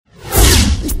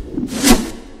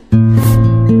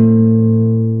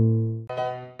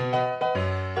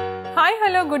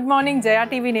morning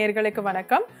JayaTV நேயர்களுக்கு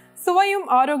வணக்கம். சுவையும்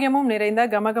ஆரோக்கியமும் நிறைந்த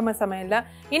கம கம சமையல்ல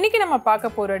இன்னைக்கு நம்ம பார்க்க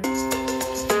போற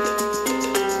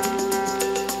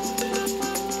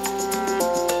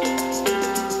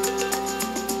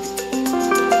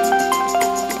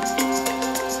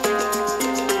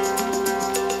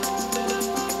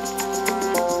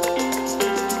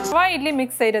ரவா இட்லி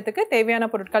மிக்ஸ் செய்யறதுக்கு தேவையான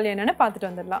பொருட்கள் என்னன்னு பார்த்துட்டு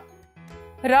வந்துடலாம்.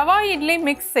 ரவா இட்லி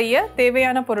மிக்ஸ் செய்ய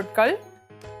தேவையான பொருட்கள்: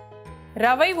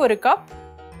 ரவை 1 கப்,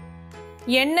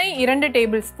 எண்ணெய் 2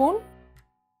 டேபிள் ஸ்பூன்,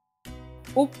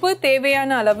 உப்பு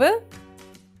தேவையான அளவு,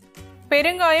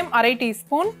 பெருங்காயம் 1/2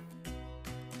 டீஸ்பூன்,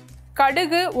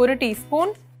 கடுகு 1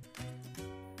 டீஸ்பூன்,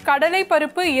 கடலை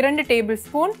பருப்பு 2 டேபிள்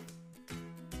ஸ்பூன்,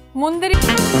 முந்திரி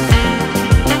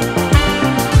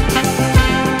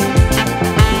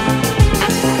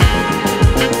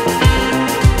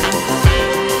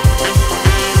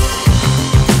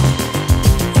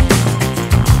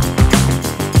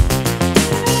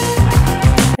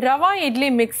ரவா இட்லி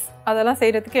மிக்ஸ் அதெல்லாம்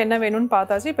செய்கிறதுக்கு என்ன வேணும்னு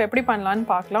பார்த்தாச்சு. இப்போ எப்படி பண்ணலான்னு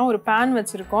பார்க்கலாம். ஒரு பேன்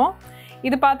வச்சுருக்கோம்.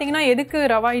 இது பார்த்தீங்கன்னா எதுக்கு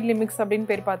ரவா இட்லி மிக்ஸ் அப்படின்னு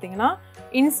பேர் பார்த்தீங்கன்னா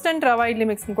இன்ஸ்டன்ட் ரவா இட்லி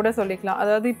மிக்ஸ்னு கூட சொல்லிக்கலாம்.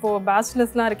 அதாவது இப்போது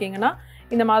பேச்சுலர்ஸ்லாம் இருக்கீங்கன்னா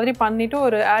இந்த மாதிரி பண்ணிவிட்டு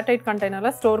ஒரு ஏர்டைட்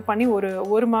கண்டெய்னரில் ஸ்டோர் பண்ணி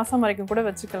ஒரு மாதம் வரைக்கும் கூட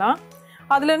வச்சுக்கலாம்.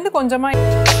 அதுலேருந்து கொஞ்சமாக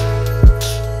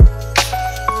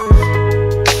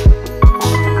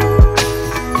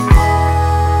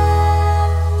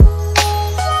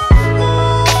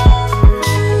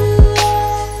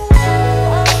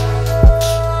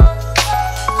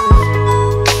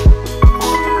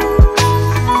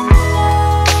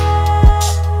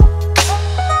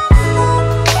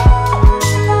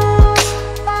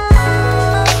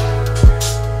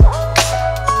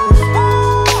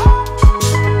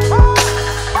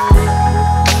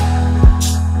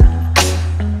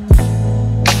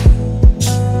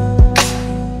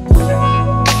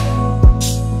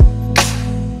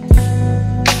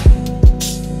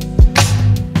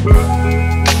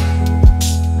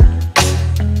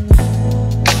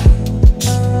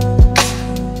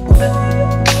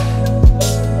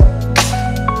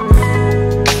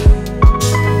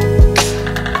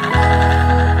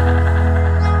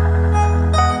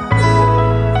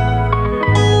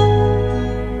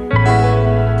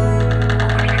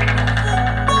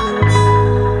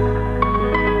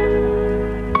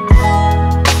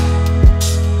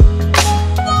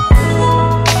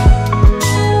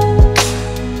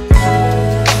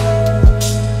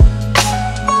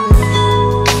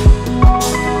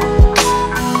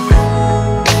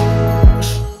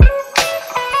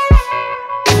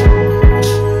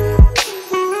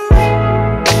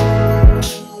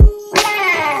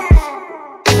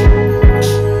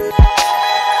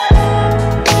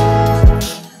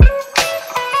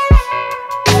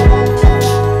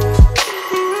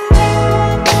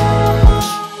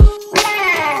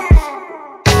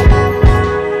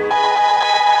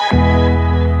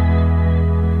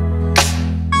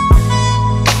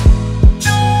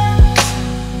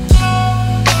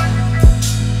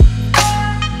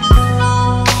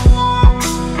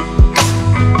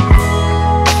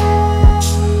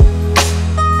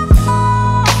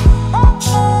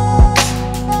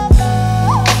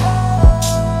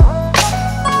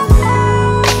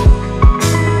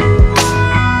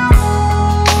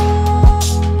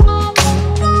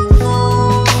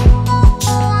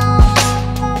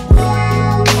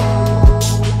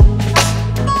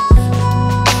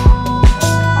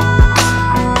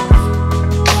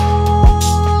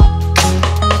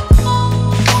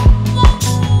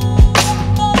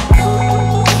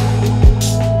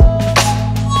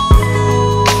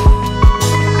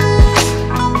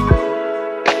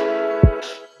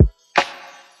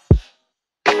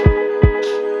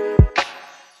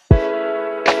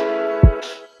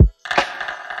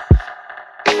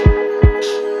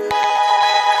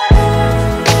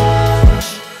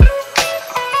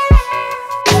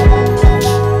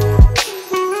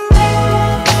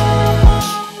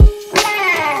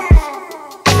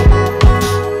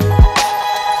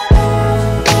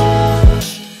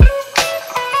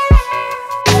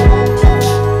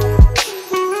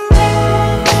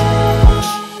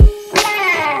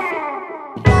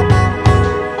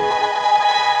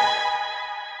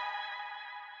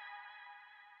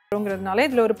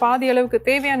இதில் ஒரு பாதி அளவுக்கு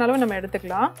தேவையான அளவு நம்ம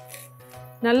எடுத்துக்கலாம்.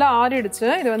 நல்லா ஆறிடுச்சு.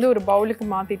 இது வந்து ஒரு பவுலுக்கு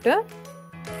மாற்றிட்டு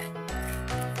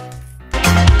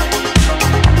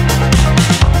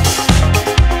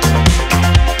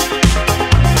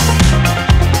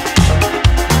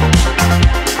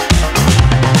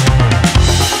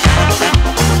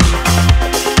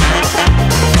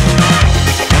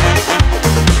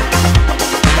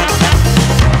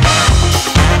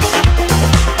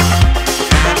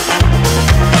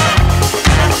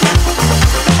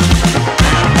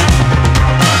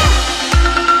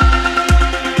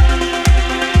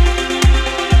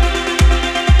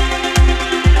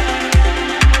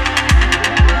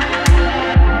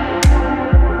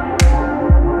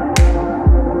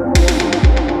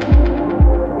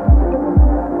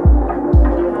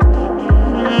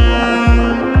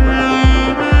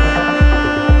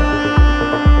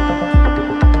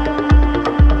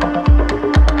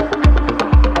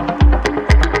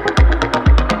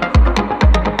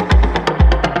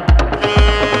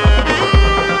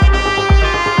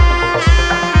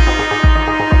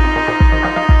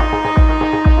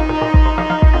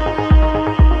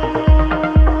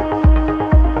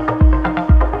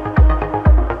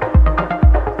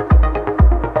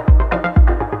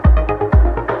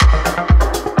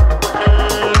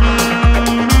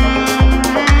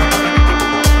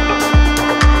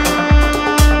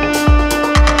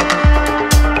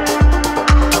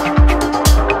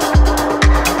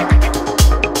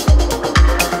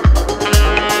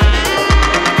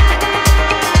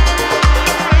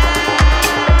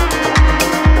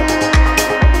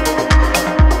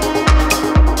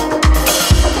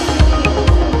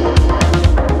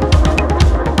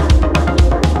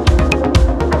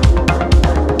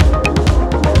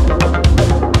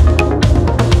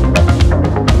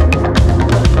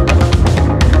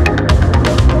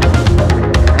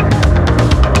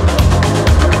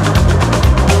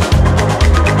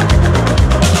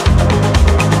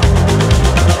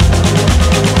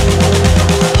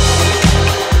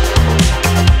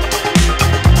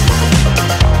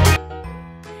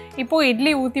இப்போ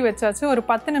இட்லி ஊற்றி வச்சாச்சு. ஒரு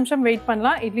 10 நிமிஷம் வெயிட்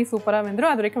பண்ணலாம். இட்லி சூப்பராக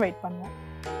வெந்துடும். அது வரைக்கும் வெயிட் பண்ணுவோம்.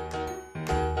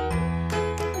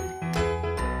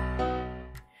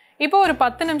 இப்போ ஒரு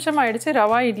 10 நிமிஷம் ஆயிடுச்சு.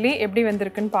 ரவா இட்லி எப்படி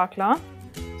வெந்திருக்குன்னு பார்க்கலாம்.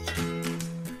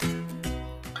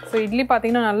 ஸோ இட்லி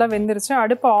பார்த்தீங்கன்னா நல்லா வெந்துருச்சு.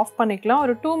 அடுப்பை ஆஃப் பண்ணிக்கலாம்.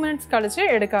 ஒரு 2 மினிட்ஸ் கழிச்சு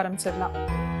எடுக்க ஆரம்பிச்சிடலாம்.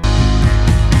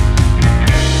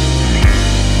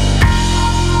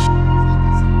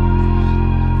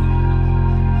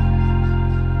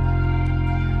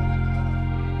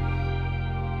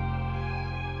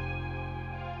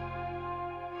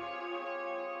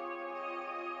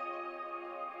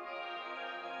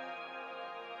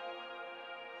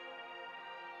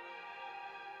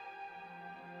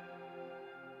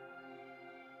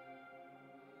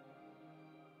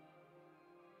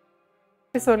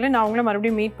 சொல்லி நான் உங்களை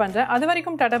மறுபடியும் மீட் பண்ணுறேன். அது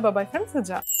வரைக்கும் டாடா பாய் ஃப்ரம்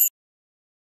சுஜா.